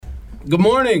Good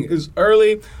morning. It's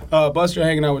early. Buster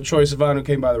hanging out with Troy Sivan, who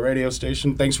came by the radio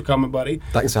station. Thanks for coming, buddy.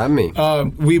 Thanks for having me.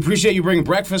 We appreciate you bringing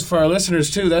breakfast for our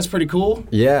listeners, too. That's pretty cool.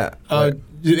 Yeah.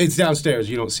 It's downstairs.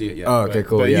 You don't see it yet. Oh, okay,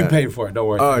 cool. But yeah. you paid for it. Don't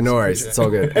worry. Oh, no worries. It's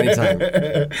all good.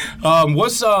 Anytime.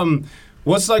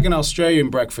 What's like an Australian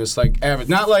breakfast, like average?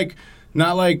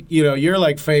 Not like you're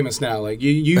like famous now. Like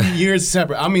you're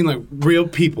separate. I mean like real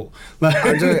people.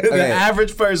 Like the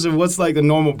average person, what's like a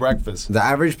normal breakfast? The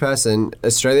average person,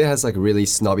 Australia has like really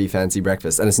snobby fancy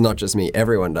breakfast, and it's not just me.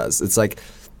 Everyone does. It's like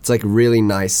really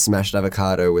nice smashed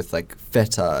avocado with like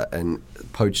feta and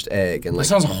poached egg and like.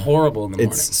 That sounds horrible in the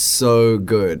morning. It's so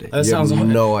good. That sounds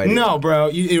no idea. No, bro.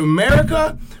 In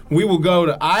America, we will go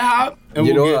to IHOP and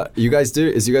you know what you guys do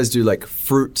is you guys do like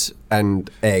fruit and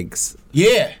eggs.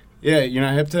 Yeah. Yeah, you're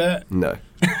not hip to that? No,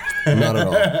 not at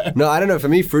all. No, I don't know. For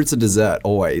me, fruit's a dessert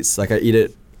always. Like I eat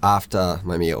it after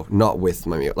my meal, not with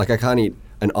my meal. Like I can't eat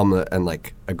an omelet and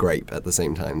like a grape at the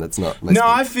same time. That's not my speed.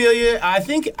 I feel you. I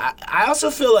think I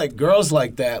also feel like girls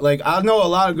like that. Like I know a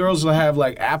lot of girls will have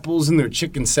like apples in their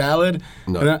chicken salad,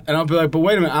 no. and I'll be like, but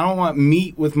wait a minute, I don't want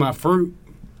meat with my fruit.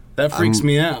 That freaks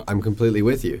me out. I'm completely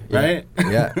with you. Yeah. Right?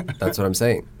 Yeah, that's what I'm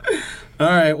saying. All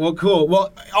right, well, cool.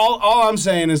 Well, all I'm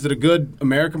saying is that a good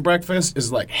American breakfast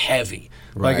is like heavy.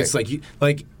 Right. Like it's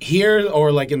like here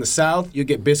or like in the South, you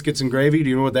get biscuits and gravy.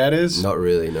 Do you know what that is? Not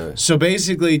really, no. So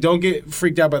basically, don't get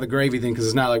freaked out by the gravy thing because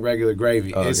it's not like regular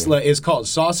gravy. Oh, It's called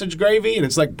sausage gravy, and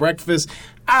it's like breakfast.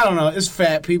 I don't know. It's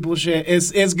fat people shit.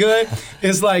 It's good.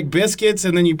 It's like biscuits,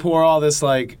 and then you pour all this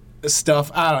like stuff.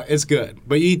 I don't know. It's good.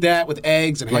 But you eat that with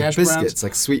eggs and like hash biscuits, browns.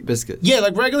 like sweet biscuits. Yeah,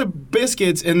 like regular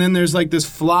biscuits, and then there's like this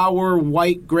flour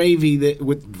white gravy that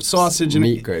with sausage and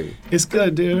meat gravy. It's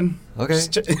good, dude. Okay.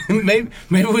 Maybe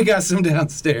we got some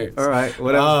downstairs. All right.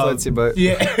 Whatever floats your boat.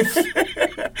 Yeah.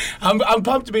 I'm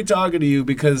pumped to be talking to you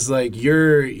because like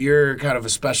you're kind of a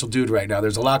special dude right now.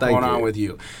 There's a lot going on with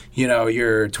you. You know,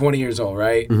 you're 20 years old,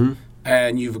 right? Mm-hmm.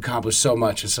 And you've accomplished so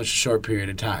much in such a short period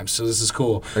of time. So this is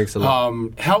cool. Thanks a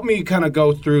lot. Help me kind of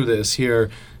go through this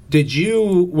here.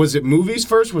 Was it movies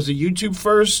first? Was it YouTube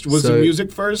first? Was it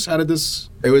music first? How did this?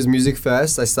 It was music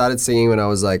first. I started singing when I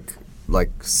was like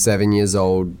 7 years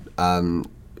old,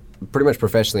 pretty much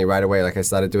professionally right away. Like I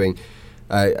started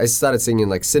singing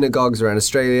like synagogues around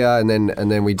Australia, and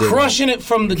then we did crushing it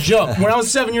from the jump. When I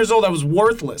was 7 years old, I was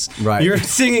worthless. Right. You're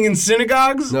singing in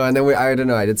synagogues? No, and then I don't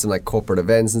know. I did some like corporate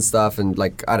events and stuff, and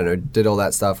like I don't know, did all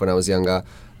that stuff when I was younger,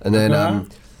 and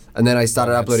then I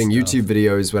started uploading YouTube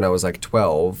videos when I was like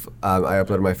 12. I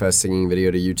uploaded my first singing video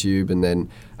to YouTube, and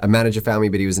then a manager found me,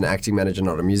 but he was an acting manager,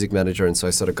 not a music manager, and so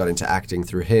I sort of got into acting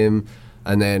through him,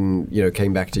 and then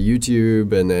came back to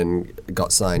YouTube, and then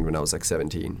got signed when I was like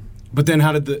 17. But then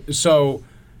how did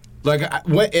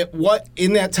what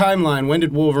in that timeline, when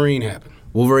did Wolverine happen?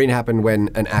 Wolverine happened when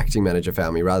an acting manager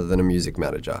found me rather than a music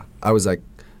manager. I was like,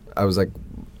 he was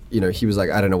like,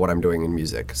 I don't know what I'm doing in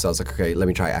music. So I was like, okay, let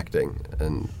me try acting,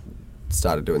 and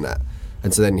started doing that.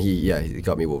 And so then he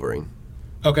got me Wolverine.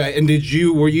 Okay, and did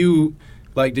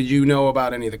you know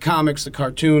about any of the comics, the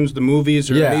cartoons, the movies,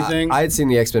 or anything? I had seen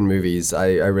the X-Men movies.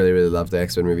 I really, really loved the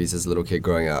X-Men movies as a little kid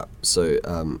growing up. So,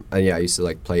 I used to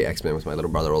like play X-Men with my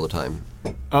little brother all the time.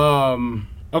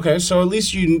 Okay, so at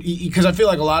least because I feel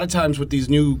like a lot of times with these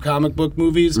new comic book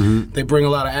movies, they bring a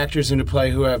lot of actors into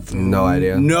play who have no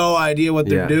idea what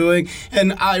they're doing.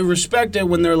 And I respect it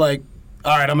when they're like,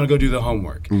 all right, I'm going to go do the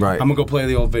homework. Right. I'm going to go play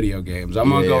the old video games. I'm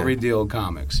going to go read the old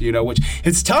comics, which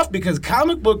it's tough because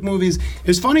comic book movies,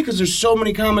 it's funny because there's so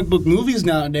many comic book movies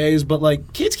nowadays, but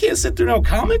like kids can't sit through no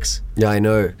comics. Yeah, I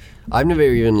know. I don't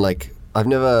think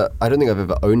I've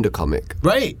ever owned a comic.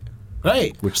 Right.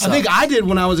 Which sucks. I think I did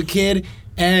when I was a kid,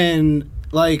 and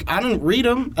like I didn't read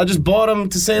them. I just bought them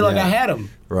to say like I had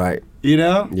them. Right.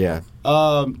 Yeah.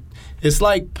 It's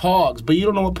like Pogs, but you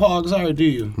don't know what Pogs are, do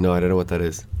you? No, I don't know what that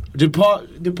is. Did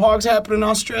Pogs happen in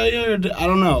Australia? I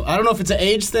don't know. I don't know if it's an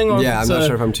age thing or if it's I'm not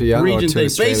sure if I'm too young or too thing.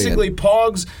 Australian. Basically,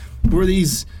 Pogs were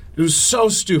these. It was so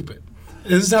stupid.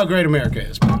 This is how great America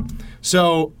is, man.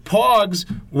 So Pogs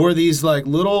were these like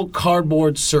little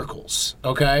cardboard circles,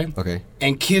 okay? Okay.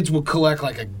 And kids would collect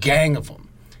like a gang of them,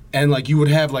 and like you would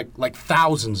have like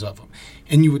thousands of them,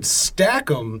 and you would stack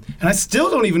them. And I still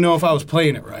don't even know if I was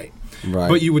playing it right. Right.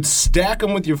 But you would stack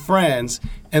them with your friends,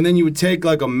 and then you would take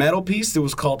like a metal piece that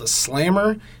was called a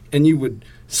slammer, and you would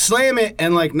slam it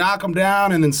and like knock them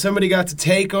down, and then somebody got to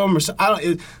take them.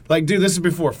 Dude, this is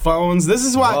before phones. This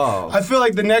is why I feel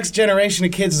like the next generation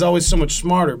of kids is always so much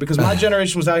smarter because my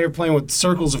generation was out here playing with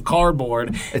circles of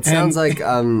cardboard. It sounds like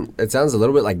it sounds a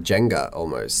little bit like Jenga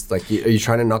almost. Like, are you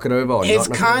trying to knock it over? Or it's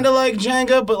kind of like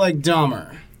Jenga, but like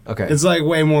dumber. Okay. It's like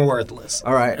way more worthless.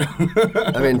 All right.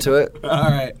 I'm into it. All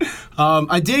right.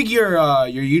 I dig your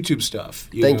YouTube stuff.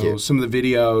 Thank you. Some of the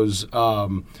videos,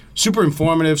 super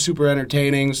informative, super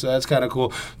entertaining. So that's kind of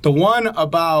cool. The one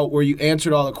about where you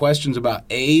answered all the questions about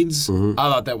AIDS, I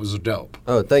thought that was dope.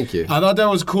 Oh, thank you. I thought that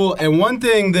was cool. And one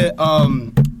thing that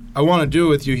I want to do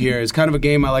with you here is kind of a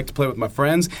game I like to play with my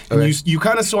friends. And Okay. you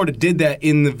kind of sort of did that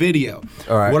in the video.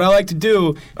 All right. What I like to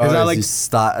do is I like you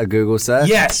start a Google search?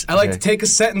 Yes, I like Okay. to take a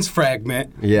sentence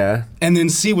fragment Yeah. and then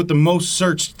see what the most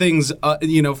searched things,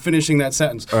 finishing that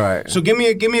sentence. All right. So give me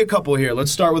a couple here.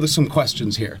 Let's start with some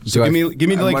questions here. So give me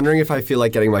I'm like. wondering if I feel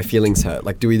like getting my feelings hurt.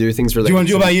 Like, do we do things really? Do you want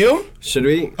to do about you? Should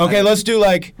we? Okay, let's do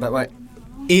like. That might.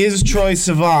 Is Troye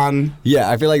Sivan? Yeah,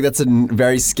 I feel like that's a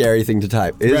very scary thing to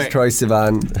type. Is Right. Troye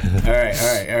Sivan?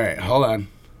 All right. Hold on.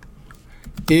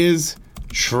 Is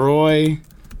Troye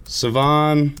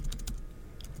Sivan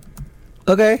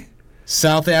Okay.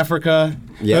 South Africa?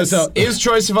 Yes. So is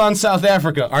Troye Sivan South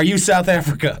Africa? Are you South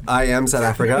Africa? I am South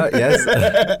Africa. Yes.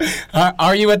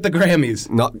 Are you at the Grammys?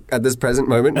 Not at this present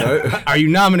moment. No. Are you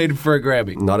nominated for a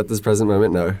Grammy? Not at this present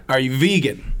moment. No. Are you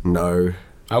vegan? No.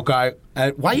 Okay.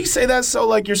 Why you say that so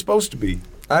like you're supposed to be?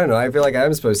 I don't know. I feel like I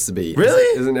am supposed to be.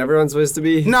 Really? Isn't everyone supposed to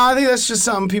be? No, I think that's just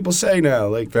something people say now.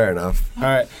 Like, Fair enough. all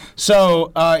right.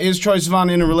 So, is Troye Sivan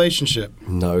in a relationship?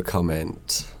 No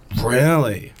comment.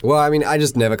 Really? Well, I mean, I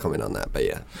just never comment on that, but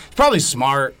yeah. It's probably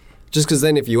smart. Just because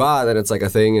then if you are, then it's like a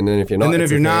thing, and then if you're not, And then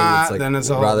it's if a you're thing. not, It's like, then it's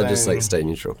a whole rather just thing. like stay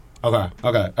neutral. Okay.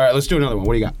 All right. Let's do another one.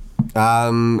 What do you got?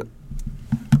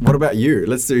 What about you?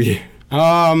 Let's do you.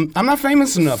 I'm not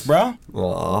famous enough, bro.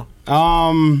 Aw.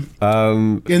 And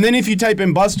then if you type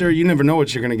in Buster, you never know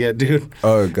what you're gonna get, dude.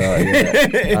 Oh god. Yeah. I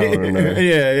don't want to know.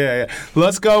 Yeah.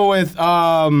 Let's go with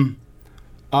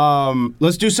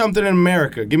let's do something in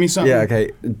America. Give me something. Yeah.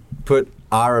 Okay. Put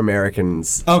are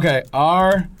Americans. Okay.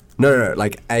 No.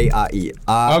 Like ARE.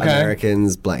 Are Okay.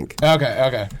 Americans blank.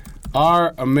 Okay.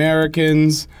 Are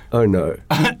Americans Oh no.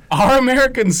 are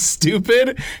Americans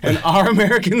stupid and are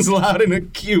Americans allowed in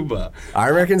Cuba? Are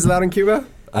Americans allowed in Cuba?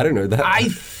 I don't know that. I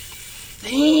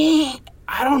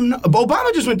don't know.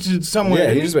 Obama just went to somewhere.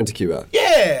 Yeah, he just went to Cuba.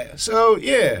 Yeah. So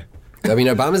yeah. I mean,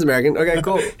 Obama's American. Okay,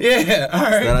 cool. Yeah. All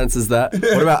right. That answers that.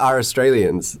 What about are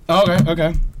Australians?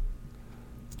 Okay.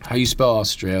 How you spell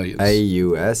Australians?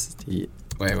 AUST.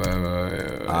 Wait.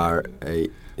 RA.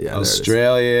 Yeah.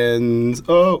 Australians.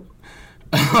 Oh,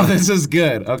 this is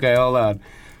good. Okay, hold on.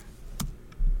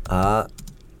 Are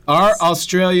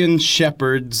Australian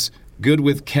shepherds good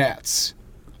with cats?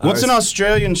 What's an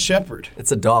Australian shepherd?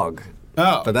 It's a dog.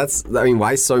 Oh. But that's, I mean,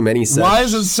 why so many search? Why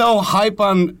is it so hype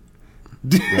on...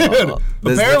 Dude, there's apparently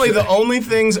literally- the only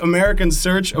things Americans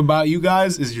search about you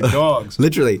guys is your dogs.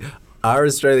 Literally, are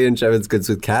Australian Shepherds good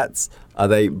with cats? Are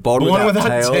they born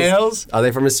without tails? Are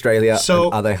they from Australia? So-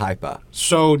 And are they hyper?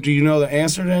 So, do you know the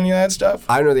answer to any of that stuff?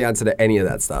 I don't know the answer to any of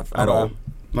that stuff at all.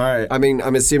 All right. I mean,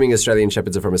 I'm assuming Australian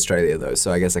Shepherds are from Australia, though,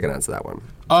 so I guess I can answer that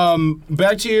one.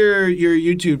 Back to your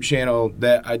YouTube channel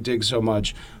that I dig so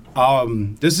much.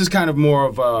 This is kind of more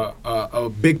of a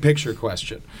big picture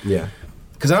question. Yeah.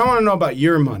 Because I don't want to know about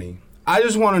your money. I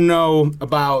just want to know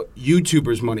about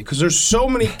YouTubers' money. Because there's so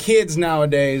many kids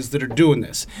nowadays that are doing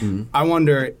this. I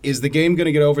wonder, is the game going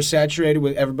to get oversaturated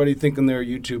with everybody thinking they're a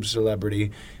YouTube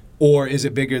celebrity? Or is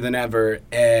it bigger than ever?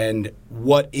 And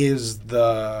what is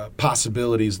the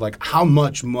possibilities? Like, how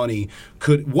much money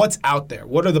what's out there?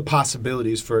 What are the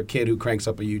possibilities for a kid who cranks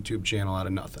up a YouTube channel out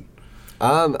of nothing?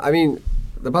 I mean,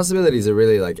 the possibilities are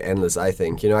really like endless. I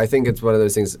think. I think it's one of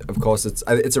those things. Of course, it's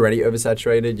already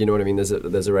oversaturated. You know what I mean?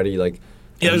 There's already like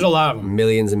There's a lot of them.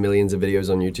 millions and millions of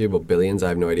videos on YouTube, or billions. I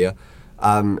have no idea.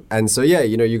 And so yeah,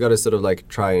 you got to sort of like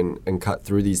try and cut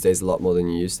through these days a lot more than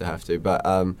you used to have to. But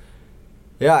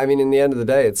yeah, I mean, in the end of the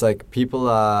day, it's like people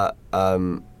are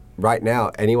right now.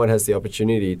 Anyone has the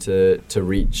opportunity to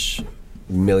reach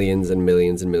millions and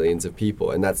millions and millions of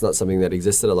people, and that's not something that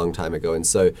existed a long time ago. And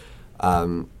so.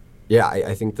 Yeah,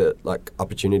 I think that like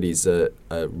opportunities are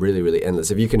really, really endless.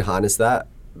 If you can harness that,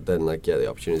 then like the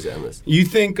opportunities are endless. You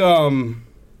think?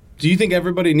 Do you think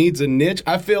everybody needs a niche?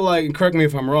 I feel like, and correct me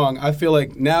if I'm wrong, I feel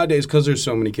like nowadays, because there's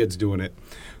so many kids doing it,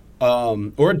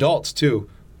 or adults too,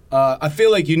 I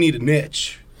feel like you need a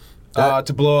niche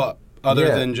to blow up, other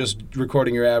Yeah. than just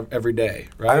recording your every day,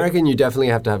 right? I reckon you definitely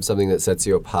have to have something that sets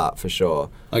you apart for sure.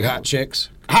 Like hot chicks,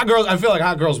 hot girls. I feel like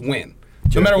hot girls win.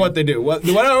 No matter what they do,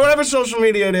 whatever social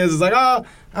media it is, it's like, oh,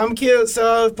 I'm cute,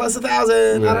 so plus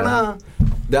 1,000. I don't Yeah. know.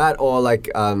 That or like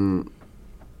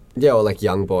or like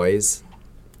young boys.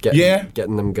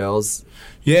 getting them girls.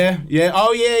 Yeah.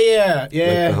 Oh yeah.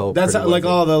 the whole That's Pretty like Boy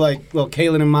all the like little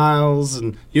Kaylin and Miles,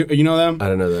 and you know them. I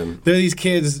don't know them. They're these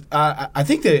kids. I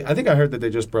think I heard that they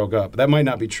just broke up. That might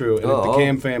not be true. And if the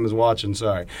Cam fam is watching,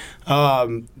 sorry.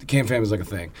 The Cam fam is like a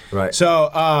thing. Right. So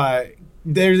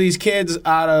there's these kids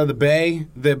out of the Bay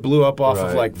that blew up off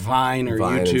of like Vine or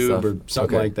Vine YouTube or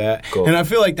something like that. Cool. And I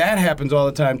feel like that happens all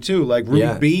the time too. Like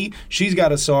Ruby B, she's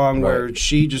got a song where Right.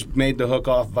 she just made the hook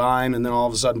off Vine and then all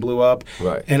of a sudden blew up.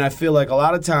 Right. And I feel like a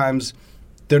lot of times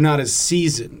they're not as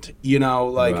seasoned, you know,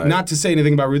 like Right. not to say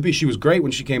anything about Ruth B. She was great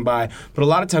when she came by, but a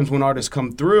lot of times when artists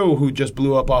come through who just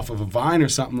blew up off of a Vine or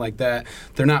something like that,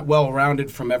 they're not well rounded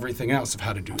from everything else of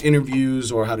how to do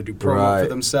interviews or how to do promo for Right.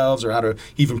 themselves or how to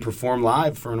even perform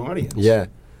live for an audience. Yeah.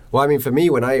 Well, I mean, for me,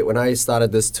 when I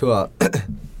started this tour,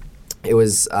 it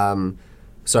was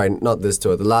sorry, not this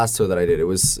tour. The last tour that I did, it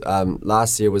was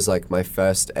last year was like my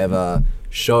first ever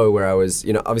show where I was,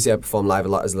 you know, obviously I performed live a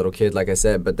lot as a little kid, like I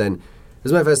said, but then it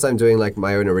was my first time doing like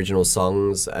my own original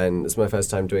songs, and it's my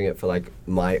first time doing it for like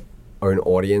my own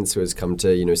audience who has come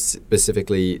to, you know,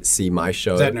 specifically see my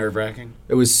show. Is that nerve-wracking?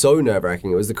 It was so nerve-wracking.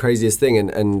 It was the craziest thing,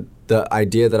 and the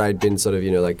idea that I'd been sort of,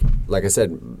 you know, like I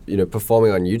said, you know,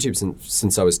 performing on YouTube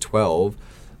since I was 12,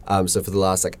 so for the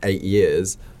last like 8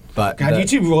 years. But God,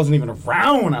 YouTube wasn't even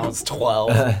around when I was 12.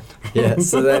 yeah,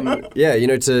 so then, yeah, you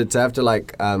know, to have to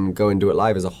like go and do it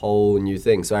live is a whole new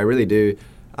thing. So I really do,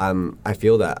 I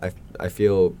feel that. I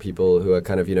feel people who are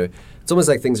kind of, you know, it's almost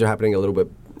like things are happening a little bit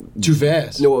Too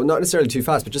fast. No, well, not necessarily too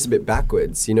fast, but just a bit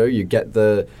backwards. You know, you get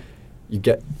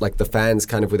like the fans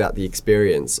kind of without the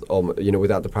experience, or you know,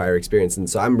 without the prior experience. And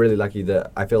so I'm really lucky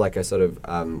that I feel like I sort of,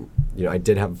 you know, I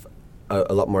did have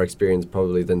a lot more experience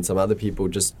probably than some other people,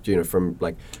 just, you know, from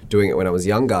like doing it when I was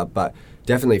younger. But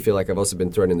definitely feel like I've also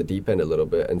been thrown in the deep end a little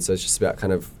bit, and so it's just about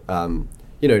kind of,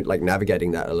 you know, like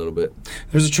navigating that a little bit.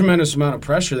 There's a tremendous amount of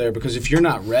pressure there because if you're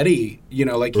not ready, you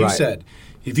know, like you Right. said,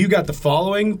 if you got the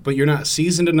following but you're not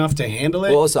seasoned enough to handle it.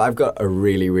 Well, also I've got a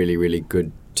really, really, really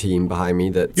good team behind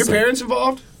me. That Your parents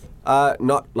involved?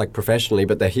 Not like professionally,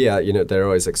 but they're here. You know, they're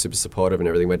always like super supportive and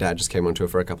everything. My dad just came on tour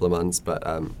for a couple of months, but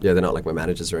yeah, they're not like my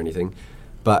managers or anything.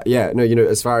 But yeah, no, you know,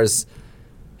 as far as,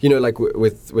 you know, like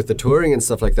with the touring and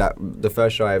stuff like that, the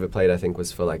first show I ever played, I think,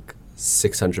 was for like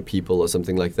 600 people or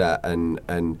something like that, and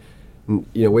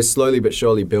you know, we're slowly but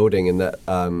surely building, and that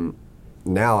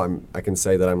now I can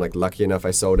say that I'm like lucky enough.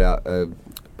 I sold out a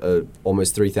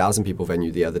almost 3,000 people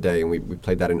venue the other day, and we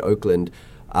played that in Oakland,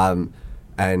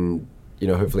 and you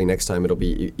know, hopefully next time it'll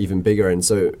be even bigger. And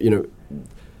so, you know,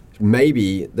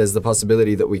 maybe there's the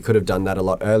possibility that we could have done that a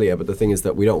lot earlier, but the thing is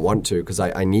that we don't want to, because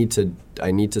I need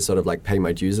to sort of like pay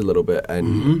my dues a little bit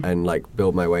and like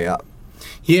build my way up.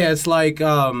 Yeah, it's like,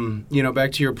 you know,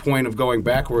 back to your point of going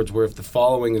backwards, where if the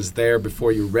following is there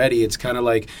before you're ready, it's kind of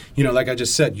like, you know, like I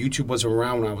just said, YouTube wasn't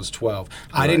around when I was 12.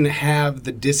 I didn't have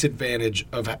the disadvantage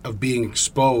of being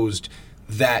exposed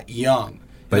that young.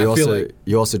 But And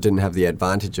you also didn't have the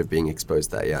advantage of being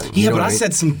exposed that young. Yeah, You know but what I mean?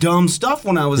 said some dumb stuff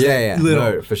when I was Yeah, little.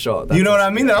 no, for sure. You know what I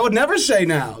mean? That I would never say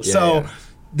now. Yeah, so yeah.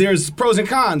 there's pros and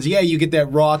cons. Yeah, you get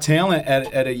that raw talent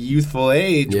at a youthful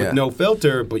age Yeah. with no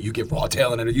filter, but you get raw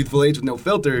talent at a youthful age with no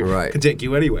filter. Right. Could take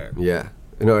you anywhere. Yeah,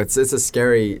 you know, it's a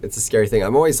scary thing.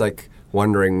 I'm always like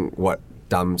wondering what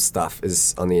dumb stuff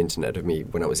is on the internet of me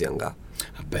when I was younger.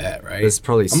 I bet, right? There's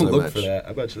probably I'm gonna so look much. for that.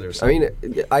 I bet you there's. I mean,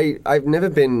 I've never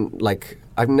been like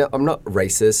I'm not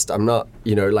racist. I'm not,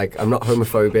 you know, like I'm not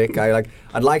homophobic.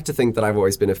 I'd like to think that I've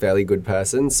always been a fairly good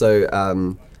person.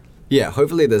 So yeah,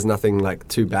 hopefully there's nothing like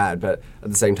too bad. But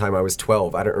at the same time, I was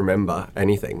 12. I don't remember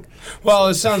anything. Well,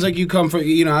 it sounds like you come from.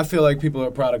 You know, I feel like people are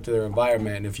a product of their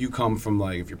environment. And if you come from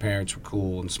like, if your parents were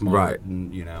cool and smart, Right.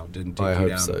 and you know, didn't take I you hope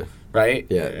down, so. right?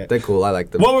 Yeah, they're cool. I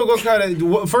like them. What kind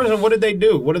of? First, what did they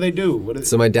do? What do they do? What did,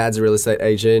 So my dad's a real estate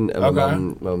agent, and my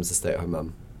Okay. mum's a stay-at-home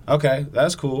mum. okay,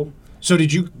 that's cool. So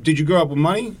did you grow up with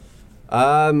money?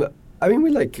 I mean,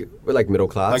 we're like middle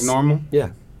class. Like normal?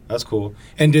 Yeah. That's cool.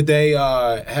 And did they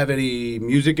have any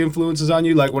music influences on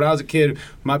you? Like when I was a kid,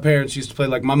 my parents used to play,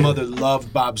 like my mother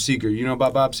loved Bob Seger. You know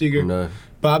about Bob Seger? No.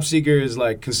 Bob Seger is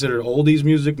like considered oldies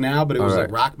music now, but it was Alright.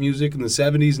 like rock music in the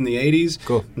 70s and the 80s.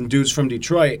 Cool. And dudes from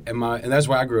Detroit, and that's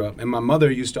where I grew up. And my mother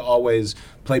used to always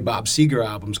play Bob Seger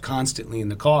albums constantly in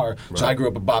the car, so I grew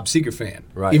up a Bob Seger fan.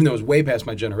 Right. Even though it was way past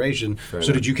my generation. Fair So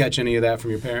enough. did you catch any of that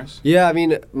from your parents? Yeah, I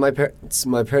mean, my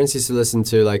parents used to listen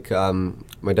to like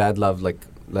my dad loved like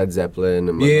Led Zeppelin,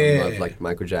 and my Yeah. mom loved like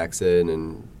Michael Jackson,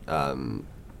 and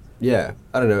yeah,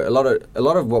 I don't know, a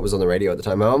lot of what was on the radio at the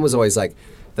time. My mom was always like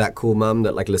that cool mum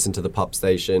that like listened to the pop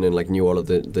station and like knew all of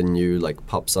the new like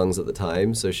pop songs at the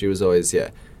time. So she was always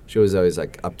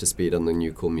like up to speed on the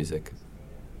new cool music.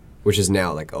 which is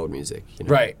now like old music. You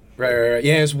know? Right.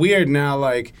 Yeah, it's weird now.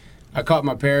 Like, I caught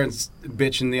my parents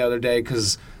bitching the other day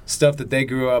because stuff that they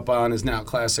grew up on is now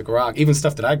classic rock. Even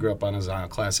stuff that I grew up on is now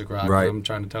classic rock. Right. And I'm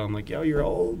trying to tell them, like, yo, you're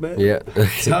old, man. Yeah.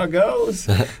 That's how it goes.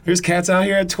 There's cats out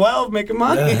here at 12 making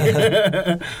money.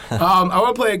 I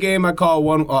want to play a game I call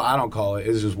one. Well, I don't call it.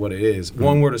 It's just what it is.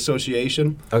 One word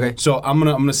association. Okay. So I'm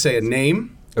gonna say a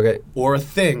name Okay. or a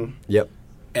thing, Yep.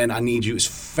 and I need you as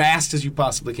fast as you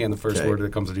possibly can. The first Okay. word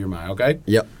that comes into your mind. Okay.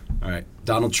 Yep. All right.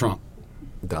 Donald Trump.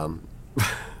 Dumb.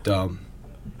 Dumb.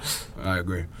 I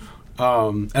agree.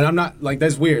 And I'm not like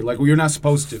that's weird. Like you're not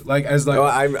supposed to. Like as like Oh,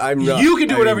 I'm not. you can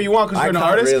do whatever you want because you're an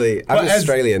artist. Really. but I'm as-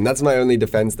 Australian. That's my only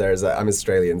defense there is that I'm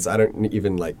Australian, so I don't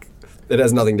even like. It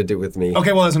has nothing to do with me.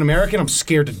 Okay, well as an American, I'm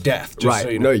scared to death. Just Right. So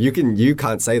you know. No, you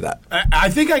can't say that. I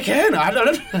think I can. I don't.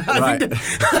 I, think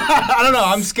I don't know.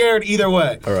 I'm scared either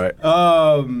way. All right.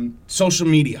 Social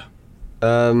media.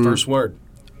 First word.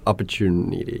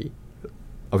 Opportunity.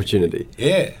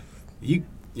 Yeah.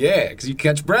 Yeah, because you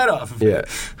catch bread off of it. Yeah.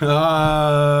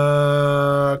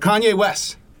 Kanye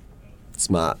West.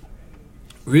 Smart.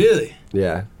 Really?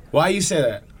 Yeah. Why you say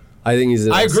that? I think he's.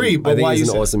 I agree, but I think why he's you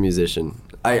an say- awesome musician.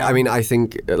 I mean, I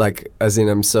think like as in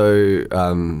I'm so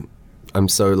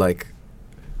like.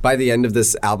 By the end of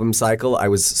this album cycle, I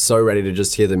was so ready to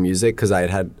just hear the music because I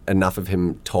had enough of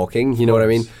him talking. You know what I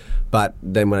mean? But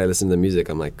then when I listen to the music,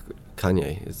 I'm like,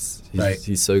 Kanye.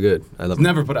 He's so good. I love him.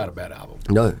 Never put out a bad album.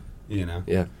 No. You know.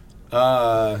 Yeah.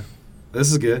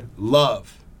 This is good.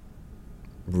 Love.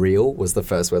 Real was the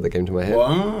first word that came to my head.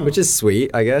 Wow. Which is sweet,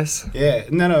 I guess. Yeah,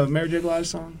 isn't that a Mary J. Blige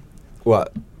song?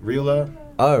 What? Real Love.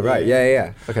 Oh, right.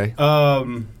 Yeah. Okay.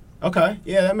 Okay.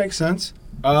 Yeah, that makes sense.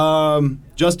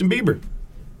 Justin Bieber.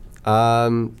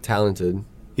 Talented.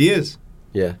 He is.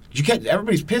 Yeah.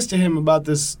 Everybody's pissed at him about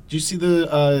this. Did you see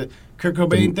the Kurt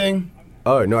Cobain thing?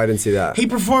 Oh, no, I didn't see that. He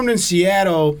performed in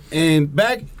Seattle, and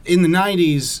back in the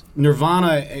 90s,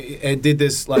 Nirvana did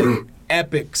this like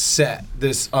epic set,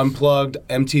 this unplugged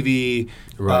MTV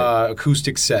Right.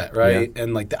 acoustic set, right? Yeah.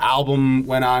 And like the album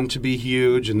went on to be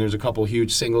huge, and there's a couple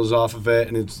huge singles off of it,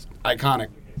 and it's iconic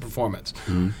performance.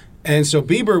 Mm-hmm. And so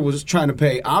Bieber was trying to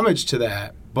pay homage to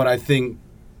that, but I think,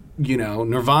 you know,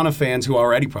 Nirvana fans who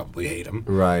already probably hate him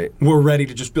Right. were ready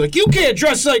to just be like, you can't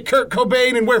dress like Kurt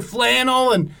Cobain and wear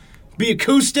flannel and be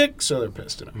acoustic, so they're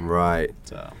pissed at him. Right.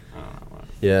 So, I don't know.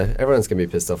 Yeah, everyone's going to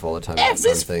be pissed off all the time about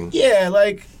something. Yeah,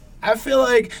 like, I feel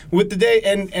like with the day,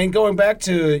 and going back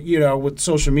to, you know, with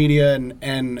social media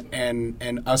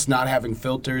and us not having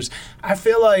filters, I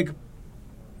feel like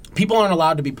people aren't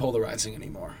allowed to be polarizing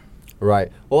anymore.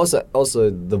 Right. Also,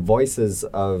 the voices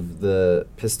of the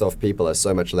pissed off people are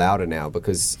so much louder now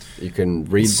because you can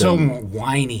read It's so them.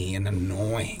 whiny and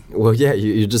annoying. Well, yeah,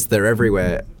 they're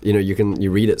everywhere. You know, you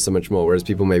read it so much more, whereas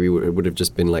people maybe would have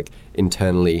just been like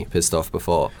internally pissed off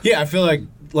before. Yeah, I feel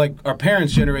like our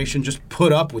parents' generation just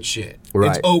put up with shit.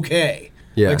 Right. It's okay.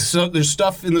 Yeah. Like, so there's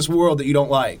stuff in this world that you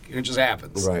don't like. It just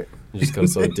happens. Right. You just got to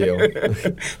sort of deal.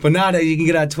 But nowadays you can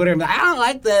get on Twitter and be like, I don't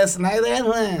like this and I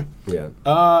that.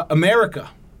 Yeah. America.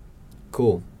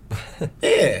 Cool.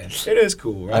 Yeah, it is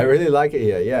cool, right? I really like it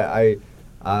here. Yeah.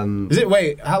 Is it?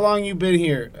 Wait, how long you been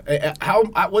here? How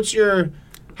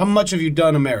much have you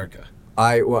done America?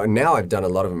 Well, now I've done a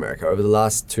lot of America. Over the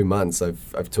last 2 months,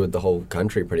 I've toured the whole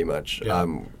country pretty much. Yeah.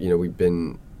 You know, we've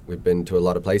been to a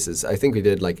lot of places. I think we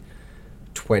did like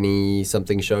 20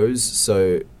 something shows,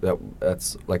 so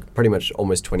that's like pretty much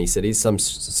almost 20 cities. Some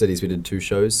cities we did 2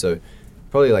 shows, so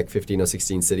probably like 15 or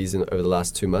 16 cities over the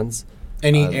last 2 months.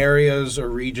 Any areas or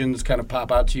regions kind of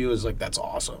pop out to you as like, that's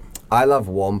awesome? I love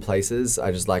warm places.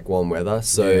 I just like warm weather,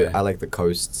 so Yeah. I like the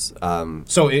coasts.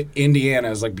 So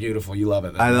Indiana is like beautiful. You love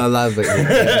it. I love it.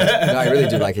 Yeah. No, I really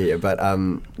do like it here, but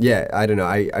yeah, I don't know.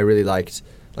 I really liked,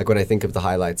 like when I think of the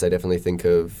highlights, I definitely think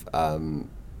of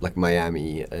like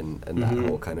Miami and that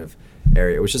whole kind of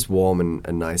area. It was just warm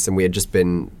and nice, and we had just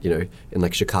been, you know, in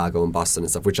like Chicago and Boston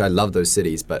and stuff, which I love those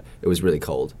cities, but it was really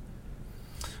cold.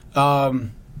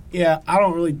 Yeah, I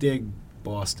don't really dig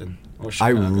Boston or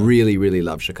Chicago. I really, really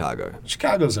love Chicago.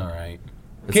 Chicago's all right.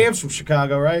 Cam's from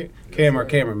Chicago, right?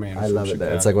 Cameraman. I love it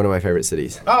there. It's like one of my favorite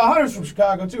cities. Oh, Hunter's from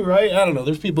Chicago too, right? I don't know.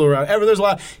 There's people around. There's a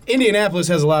lot. Indianapolis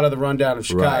has a lot of the rundown of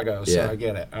Chicago, Right, so yeah. I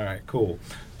get it. All right, cool.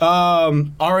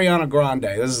 Ariana Grande.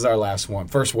 This is our last one.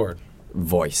 First word.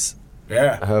 Voice.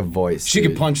 Yeah. Her voice. She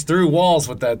dude. could punch through walls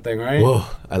with that thing, right? Whoa,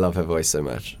 I love her voice so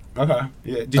much. Okay.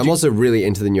 Yeah. I'm also really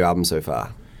into the new album so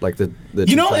far. Like the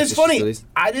You know, tracks it's that she funny. released.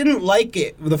 I didn't like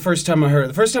it the first time I heard it.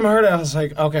 The first time I heard it, I was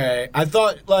like, okay. I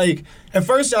thought, like, at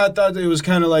first I thought it was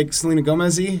kind of like Selena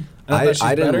Gomez-y. I thought she was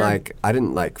I didn't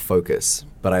better. like Focus,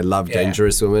 but I love Yeah.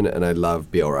 Dangerous Woman and I love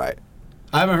Be Alright.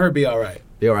 I haven't heard Be Alright.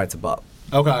 Be Alright's a bop.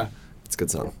 Okay. It's a good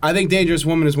song. I think Dangerous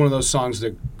Woman is one of those songs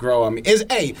that grow on me.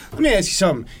 Hey, let me ask you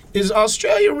something. Is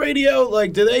Australian radio,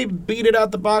 like, do they beat it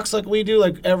out the box like we do,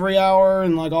 like every hour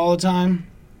and like all the time?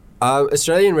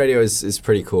 Australian radio is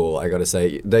pretty cool, I gotta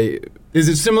say. Is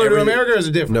it similar to America or is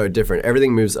it different? No, different.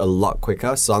 Everything moves a lot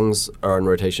quicker. Songs are on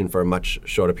rotation for a much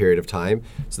shorter period of time.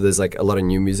 So there's like a lot of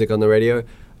new music on the radio.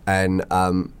 And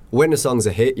when a song's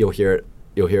a hit, you'll hear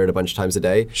it a bunch of times a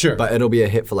day. Sure. But it'll be a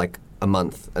hit for like a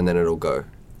month and then it'll go.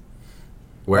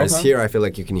 Whereas here, I feel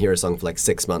like you can hear a song for like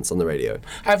 6 months on the radio.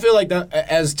 I feel like that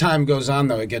as time goes on,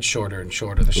 though, it gets shorter and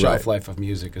shorter. The shelf life of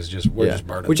music is just, we're just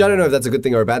burning. Which I don't know if that's a good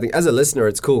thing or a bad thing. As a listener,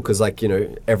 it's cool because, like, you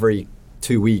know, every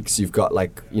 2 weeks you've got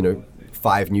like, you know,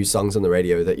 5 new songs on the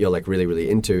radio that you're like really, really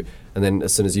into. And then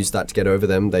as soon as you start to get over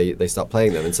them, they stop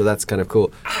playing them. And so that's kind of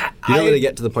cool. You don't really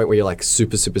get to the point where you're like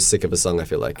super, super sick of a song, I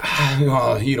feel like.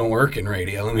 Well, you don't work in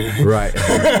radio. I mean. Right.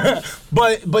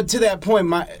 But to that point,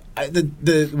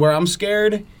 where I'm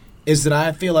scared is that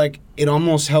I feel like it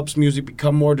almost helps music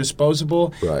become more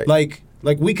disposable. Right. Like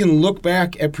we can look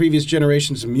back at previous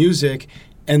generations of music,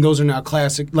 and those are now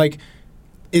classic. Like,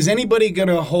 is anybody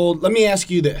gonna hold? Let me ask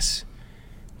you this: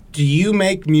 do you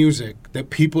make music that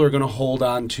people are gonna hold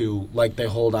on to, like they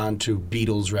hold on to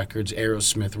Beatles records,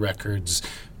 Aerosmith records,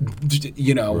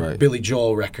 you know, Billy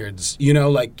Joel records? You know,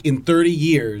 like in 30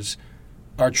 years.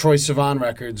 Our Troye Sivan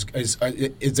records, is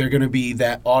there going to be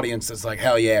that audience that's like,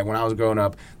 hell yeah, when I was growing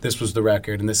up, this was the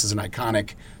record and this is an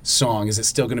iconic song? Is it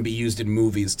still going to be used in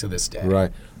movies to this day?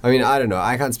 Right. I mean, I don't know.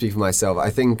 I can't speak for myself.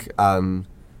 I think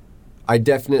I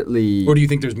definitely... Or do you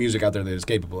think there's music out there that is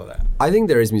capable of that? I think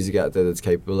there is music out there that's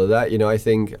capable of that. You know, I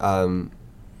think,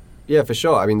 yeah, for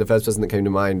sure. I mean, the first person that came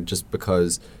to mind, just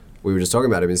because we were just talking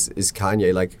about him, is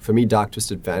Kanye. Like, for me, Dark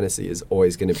Twisted Fantasy is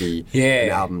always going to be an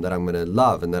album that I'm going to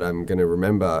love and that I'm going to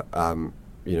remember,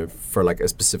 you know, for like a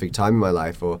specific time in my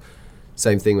life. Or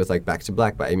same thing with like Back to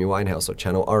Black by Amy Winehouse, or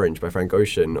Channel Orange by Frank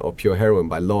Ocean, or Pure Heroin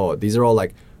by Lorde. These are all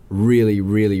like really,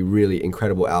 really, really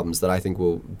incredible albums that I think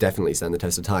will definitely stand the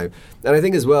test of time. And I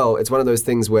think as well, it's one of those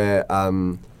things where I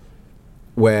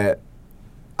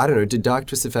don't know, did Dark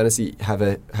Twisted Fantasy have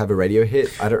a radio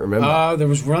hit? I don't remember. There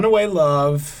was Runaway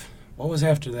Love. What was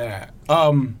after that? All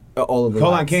of the Hold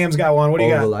lights. on, Cam's got one. What do you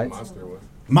got? All the lights.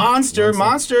 Monster.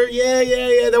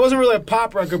 Yeah. That wasn't really a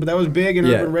pop record, but that was big in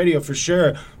urban radio for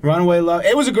sure. Runaway Love.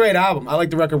 It was a great album. I like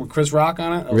the record with Chris Rock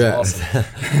on it. That was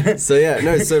awesome. So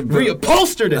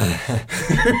reupholstered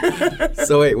it.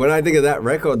 So wait, when I think of that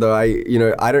record though, I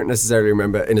don't necessarily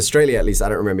remember, in Australia at least, I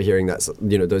don't remember hearing that,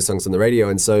 you know, those songs on the radio,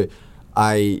 and so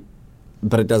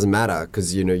but it doesn't matter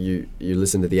because you know you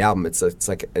listen to the album. It's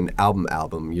like an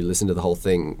album. You listen to the whole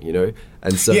thing, you know.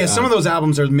 And so some of those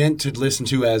albums are meant to listen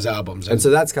to as albums. And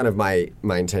so that's kind of my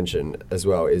intention as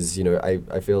well. Is, you know,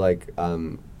 I feel like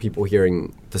people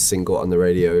hearing the single on the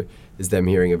radio is them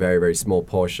hearing a very, very small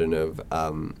portion of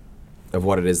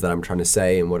what it is that I'm trying to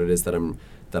say and what it is that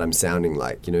I'm sounding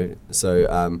like, you know.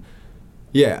 So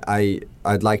yeah,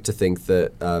 I'd like to think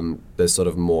that there's sort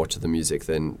of more to the music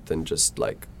than just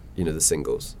like, you know, the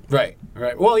singles. Right.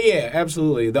 Well, yeah,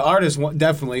 absolutely. The artist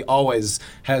definitely always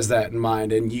has that in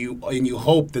mind, and you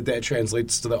hope that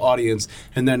translates to the audience,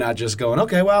 and they're not just going,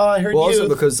 okay, well, I heard you. Also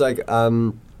because, like,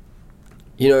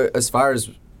 you know, as far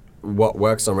as what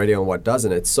works on radio and what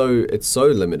doesn't, it's so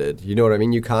limited. You know what I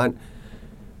mean? You can't.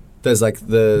 There's like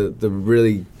the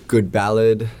really good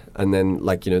ballad, and then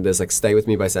like, you know, there's like "Stay With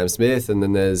Me" by Sam Smith, and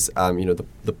then there's you know,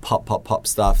 the pop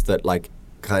stuff that like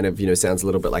kind of, you know, sounds a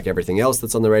little bit like everything else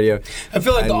that's on the radio. I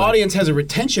feel like the audience has a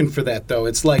retention for that, though.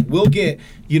 It's like we'll get,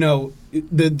 you know,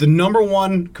 the number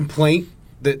one complaint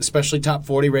that especially Top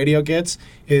 40 radio gets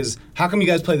is, how come you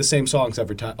guys play the same songs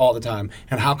all the time,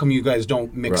 and how come you guys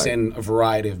don't mix in a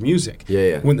variety of music?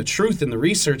 Yeah. When the truth and the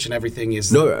research and everything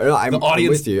is I'm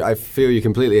with you. I feel you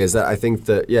completely. Is that I think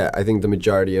the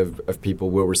majority of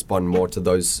people will respond more to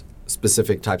those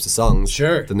specific types of songs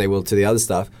than they will to the other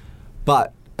stuff,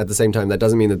 but at the same time, that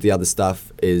doesn't mean that the other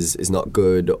stuff is not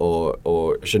good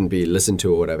or shouldn't be listened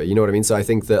to or whatever. You know what I mean? So I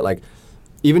think that, like,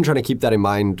 even trying to keep that in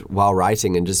mind while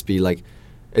writing and just be like,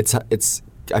 I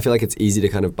feel like it's easy to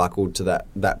kind of buckle to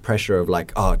that pressure of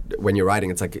like, oh, when you're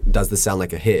writing, it's like, does this sound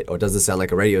like a hit, or does this sound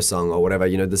like a radio song or whatever?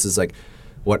 You know, this is like,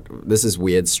 this is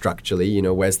weird structurally. You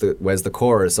know, where's the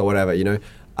chorus or whatever? You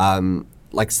know,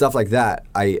 like stuff like that.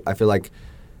 I feel like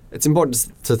it's important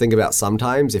to think about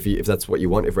sometimes if that's what you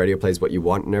want, if radio plays what you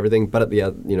want and everything. But at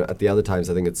the other times,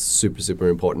 I think it's super, super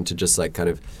important to just like kind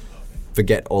of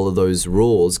forget all of those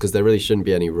rules, because there really shouldn't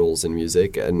be any rules in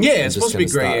music. And it's supposed to be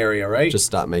gray area, right? Just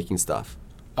start making stuff.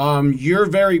 You're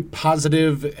very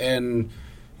positive, and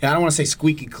Yeah, I don't want to say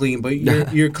squeaky clean, but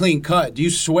you're clean cut. Do you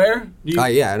swear? Do you,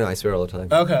 Yeah, I know. I swear all the time.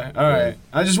 Okay, all right.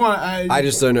 I just want. I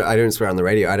just don't know. I don't swear on the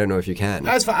radio. I don't know if you can.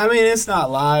 That's fine. I mean, it's not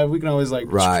live. We can always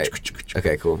like. Right.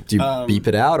 Okay, cool. Do you beep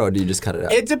it out or do you just cut it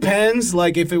out? It depends.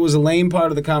 Like, if it was a lame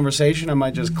part of the conversation, I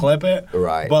might just clip it.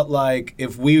 Right. But like,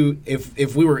 if we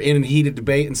were in a heated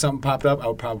debate and something popped up, I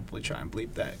would probably try and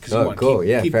bleep that. Oh, cool.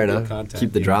 Yeah, keep fair the enough. content,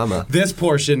 Keep the drama. This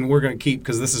portion we're gonna keep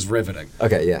because this is riveting.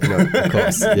 Okay, yeah, no, of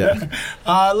course, yeah.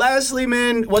 Lastly,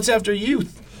 man, what's after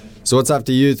youth? So what's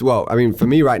after youth? Well, I mean, for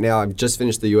me right now, I've just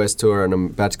finished the US tour and I'm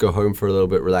about to go home for a little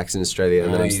bit, relax in Australia,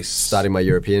 and then I'm Nice. starting my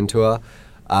European tour.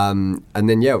 And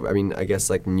then, yeah, I mean, I guess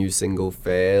like new single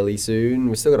fairly soon.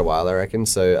 We've still got a while, I reckon.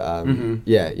 So,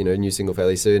 yeah, you know, new single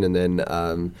fairly soon. And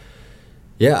then,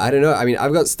 yeah, I don't know. I mean,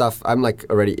 I've got stuff, I'm like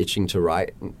already itching to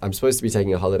write. I'm supposed to be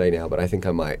taking a holiday now, but I think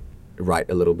I might write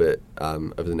a little bit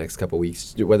over the next couple of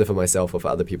weeks, whether for myself or for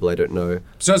other people I don't know.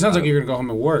 So it sounds like you're gonna go home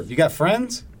and work. You got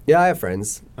friends? Yeah, I have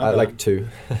friends. Okay. Like 2.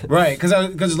 Right,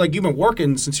 because like you've been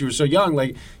working since you were so young.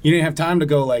 Like you didn't have time to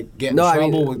go like get in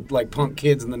trouble with like punk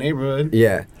kids in the neighborhood.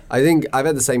 Yeah, I think I've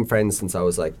had the same friends since I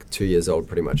was like 2 years old,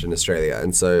 pretty much in Australia,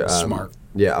 and so Smart.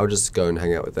 Yeah, I'll just go and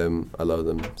hang out with them. I love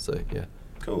them, so yeah.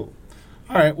 Cool.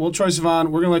 All right, well, Troye Sivan,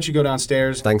 we're gonna let you go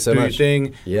downstairs. Thanks so do much. your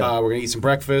thing. Yeah. We're gonna eat some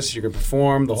breakfast. You're gonna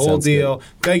perform the whole Sounds deal. good.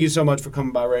 Thank you so much for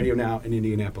coming by Radio Now in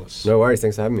Indianapolis. No worries.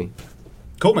 Thanks for having me.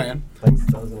 Cool, man. Thanks.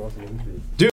 That was an awesome interview. Dude.